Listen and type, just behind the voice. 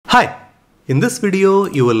Hi! In this video,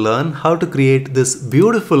 you will learn how to create this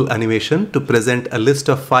beautiful animation to present a list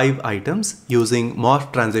of 5 items using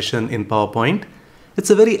Morph transition in PowerPoint. It's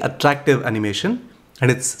a very attractive animation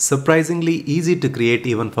and it's surprisingly easy to create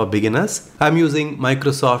even for beginners. I'm using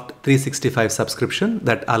Microsoft 365 subscription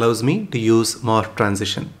that allows me to use Morph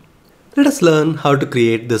transition. Let us learn how to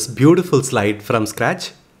create this beautiful slide from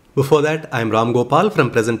scratch. Before that, I'm Ramgopal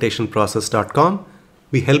from presentationprocess.com.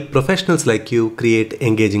 We help professionals like you create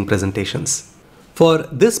engaging presentations. For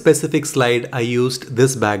this specific slide, I used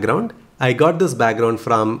this background. I got this background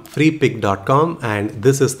from freepik.com and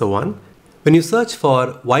this is the one. When you search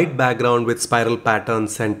for white background with spiral pattern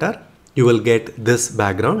center, you will get this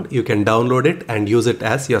background. You can download it and use it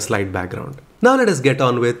as your slide background. Now let us get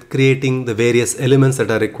on with creating the various elements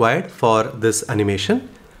that are required for this animation.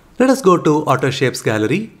 Let us go to Auto Shapes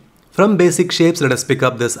Gallery. From basic shapes, let us pick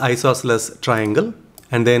up this isosceles triangle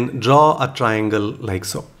and then draw a triangle like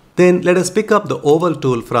so. Then let us pick up the oval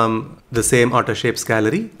tool from the same Auto Shapes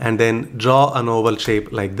Gallery and then draw an oval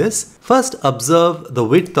shape like this. First, observe the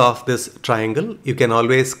width of this triangle. You can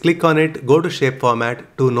always click on it, go to shape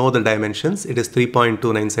format to know the dimensions. It is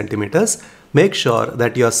 3.29 centimeters. Make sure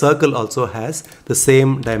that your circle also has the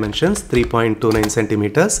same dimensions, 3.29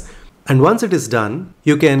 centimeters. And once it is done,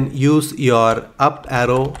 you can use your up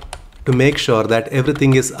arrow to make sure that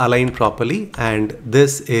everything is aligned properly, and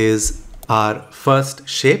this is our first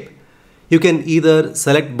shape. You can either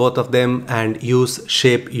select both of them and use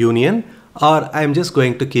shape union, or I'm just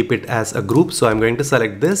going to keep it as a group. So I'm going to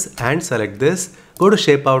select this and select this, go to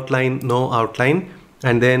shape outline, no outline,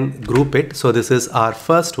 and then group it. So this is our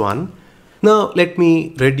first one. Now let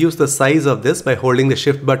me reduce the size of this by holding the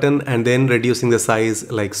shift button and then reducing the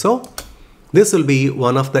size like so. This will be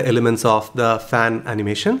one of the elements of the fan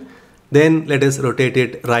animation. Then let us rotate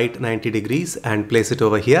it right 90 degrees and place it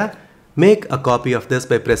over here. Make a copy of this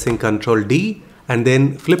by pressing Ctrl D and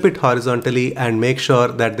then flip it horizontally and make sure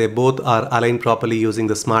that they both are aligned properly using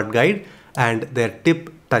the Smart Guide and their tip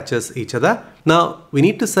touches each other. Now we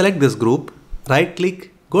need to select this group, right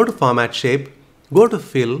click, go to Format Shape, go to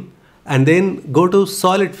Fill, and then go to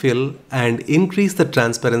Solid Fill and increase the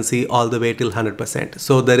transparency all the way till 100%.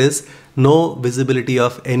 So there is no visibility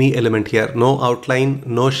of any element here, no outline,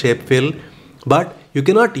 no shape fill, but you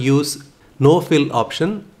cannot use no fill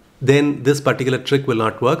option, then this particular trick will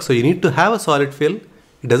not work. So you need to have a solid fill.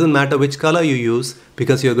 It doesn't matter which color you use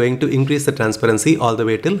because you're going to increase the transparency all the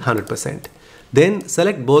way till 100%. Then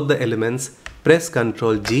select both the elements, press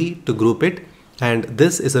Ctrl G to group it. And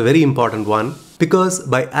this is a very important one because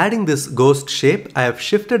by adding this ghost shape, I have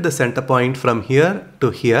shifted the center point from here to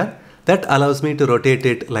here. That allows me to rotate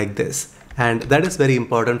it like this. And that is very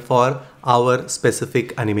important for our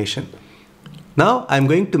specific animation. Now I'm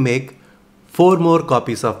going to make 4 more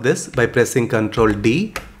copies of this by pressing Ctrl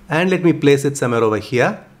D. And let me place it somewhere over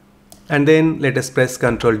here. And then let us press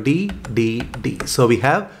Ctrl D, D, D. So we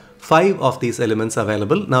have 5 of these elements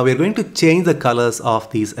available. Now we're going to change the colors of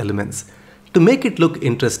these elements. To make it look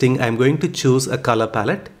interesting, I'm going to choose a color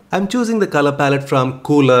palette. I'm choosing the color palette from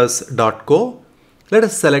coolers.co. Let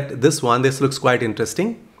us select this one. This looks quite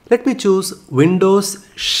interesting. Let me choose Windows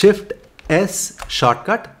Shift S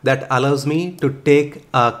shortcut that allows me to take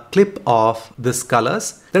a clip of this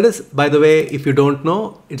colors. That is, by the way, if you don't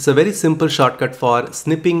know, it's a very simple shortcut for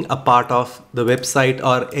snipping a part of the website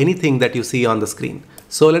or anything that you see on the screen.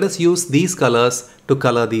 So let us use these colors to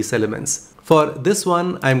color these elements. For this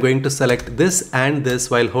one, I'm going to select this and this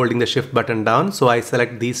while holding the shift button down. So I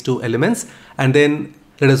select these 2 elements and then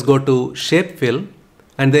let us go to Shape Fill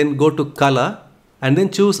and then go to Color and then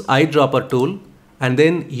choose Eyedropper tool and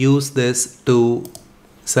then use this to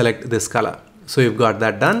select this color. So you've got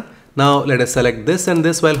that done. Now let us select this and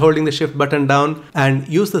this while holding the shift button down and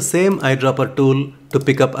use the same eyedropper tool to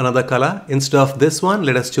pick up another color. Instead of this one,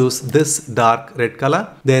 let us choose this dark red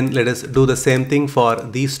color. Then let us do the same thing for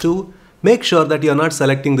these 2. Make sure that you're not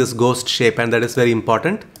selecting this ghost shape, and that is very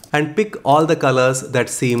important, and pick all the colors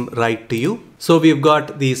that seem right to you. So we've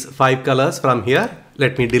got these 5 colors from here.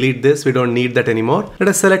 Let me delete this. We don't need that anymore. Let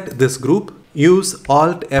us select this group. Use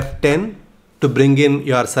Alt F10 to bring in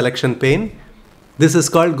your selection pane. This is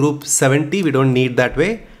called group 70. We don't need that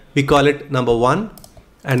way. We call it number 1.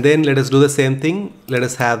 And then let us do the same thing. Let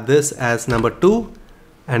us have this as number 2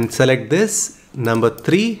 and select this number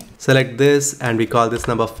 3. Select this and we call this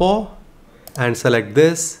number 4. And select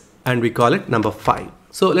this and we call it number 5.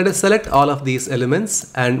 So let us select all of these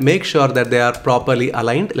elements and make sure that they are properly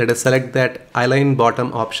aligned. Let us select that align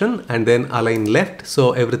bottom option and then align left.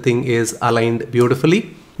 So everything is aligned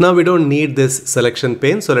beautifully. Now we don't need this selection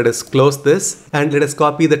pane. So let us close this and let us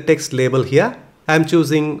copy the text label here. I'm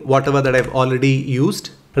choosing whatever that I've already used.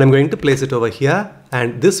 And I'm going to place it over here,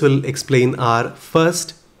 and this will explain our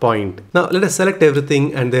first point. Now let us select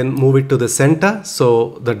everything and then move it to the center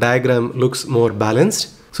so the diagram looks more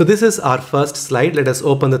balanced. So this is our first slide. Let us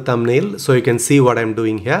open the thumbnail so you can see what I'm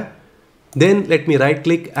doing here. Then let me right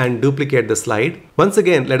click and duplicate the slide. Once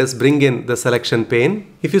again, let us bring in the selection pane.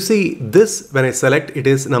 If you see this, when I select, it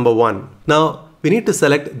is number 1. Now we need to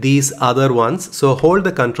select these other ones. So hold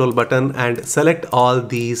the control button and select all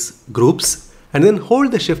these groups, and then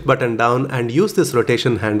hold the shift button down and use this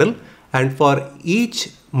rotation handle. And for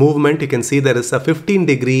each movement, you can see there is a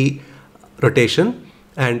 15-degree rotation.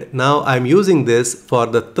 And now I'm using this for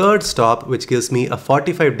the third stop, which gives me a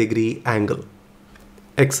 45-degree angle.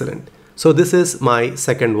 Excellent. So this is my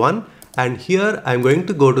second one. And here I'm going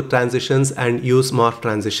to go to transitions and use morph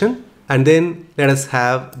transition. And then let us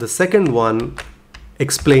have the second one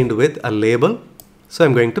explained with a label. So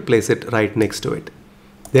I'm going to place it right next to it.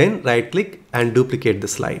 Then right click and duplicate the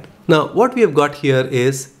slide. Now what we have got here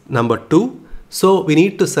is number 2. So we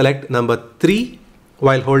need to select number 3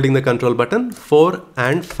 while holding the control button, 4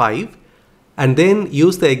 and 5. And then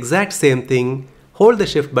use the exact same thing, hold the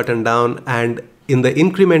shift button down, and in the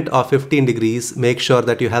increment of 15 degrees, make sure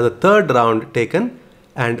that you have the third round taken,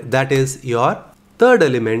 and that is your third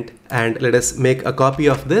element. And let us make a copy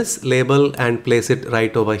of this label and place it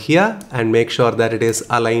right over here and make sure that it is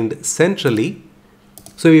aligned centrally.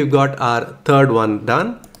 So we've got our third one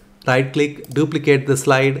done. Right click, duplicate the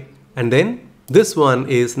slide, and then this one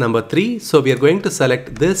is number 3. So we are going to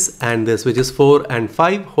select this and this, which is 4 and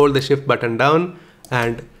 5. Hold the shift button down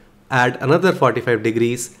and add another 45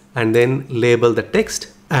 degrees and then label the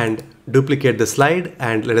text and duplicate the slide.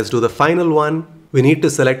 And let us do the final one. We need to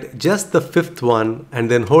select just the 5th one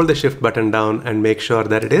and then hold the shift button down and make sure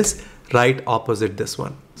that it is right opposite this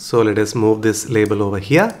one. So let us move this label over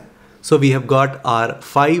here. So we have got our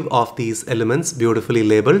 5 of these elements beautifully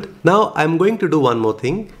labeled. Now I'm going to do one more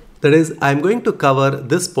thing. That is, I'm going to cover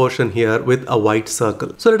this portion here with a white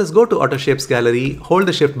circle. So let us go to Auto Shapes Gallery, hold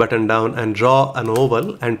the shift button down and draw an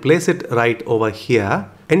oval and place it right over here.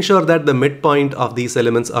 Ensure that the midpoint of these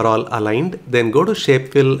elements are all aligned. Then go to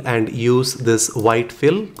Shape Fill and use this white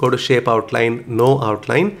fill. Go to Shape Outline, no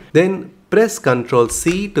outline. Then press Ctrl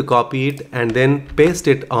C to copy it and then paste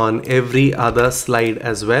it on every other slide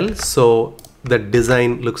as well, so the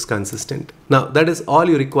design looks consistent. Now that is all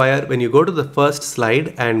you require. When you go to the first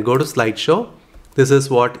slide and go to slideshow, this is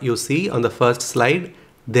what you see on the first slide.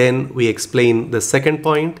 Then we explain the second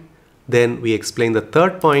point, then we explain the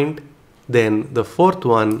third point, then the fourth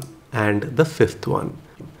one and the fifth one.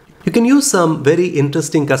 You can use some very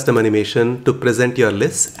interesting custom animation to present your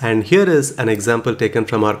lists, and here is an example taken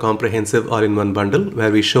from our comprehensive all-in-one bundle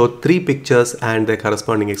where we show 3 pictures and their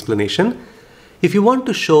corresponding explanation. If you want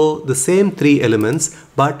to show the same 3 elements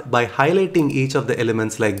but by highlighting each of the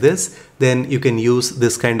elements like this, then you can use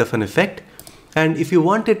this kind of an effect. And if you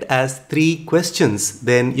want it as 3 questions,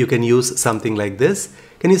 then you can use something like this.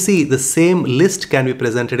 Can you see the same list can be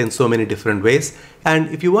presented in so many different ways? And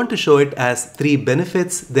if you want to show it as 3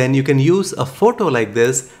 benefits, then you can use a photo like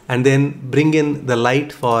this and then bring in the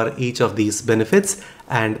light for each of these benefits.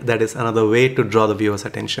 And that is another way to draw the viewer's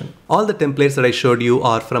attention. All the templates that I showed you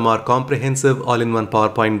are from our comprehensive all-in-one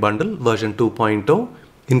PowerPoint bundle version 2.0.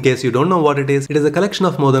 In case you don't know what it is a collection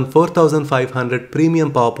of more than 4,500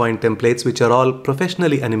 premium PowerPoint templates which are all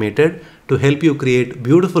professionally animated to help you create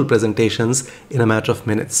beautiful presentations in a matter of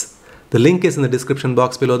minutes. The link is in the description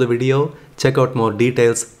box below the video. Check out more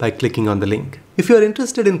details by clicking on the link. If you are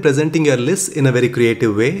interested in presenting your lists in a very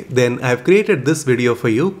creative way, then I have created this video for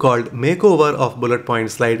you called Makeover of Bullet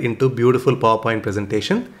Point Slide into Beautiful PowerPoint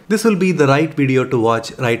Presentation. This will be the right video to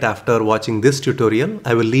watch right after watching this tutorial.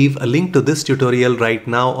 I will leave a link to this tutorial right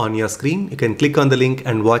now on your screen. You can click on the link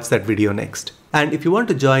and watch that video next. And if you want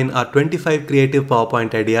to join our 25 Creative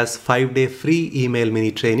PowerPoint Ideas 5-day free email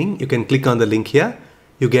mini training, you can click on the link here.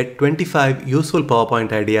 You get 25 useful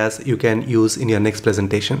PowerPoint ideas you can use in your next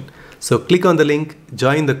presentation. So click on the link,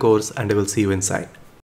 join the course, and I will see you inside.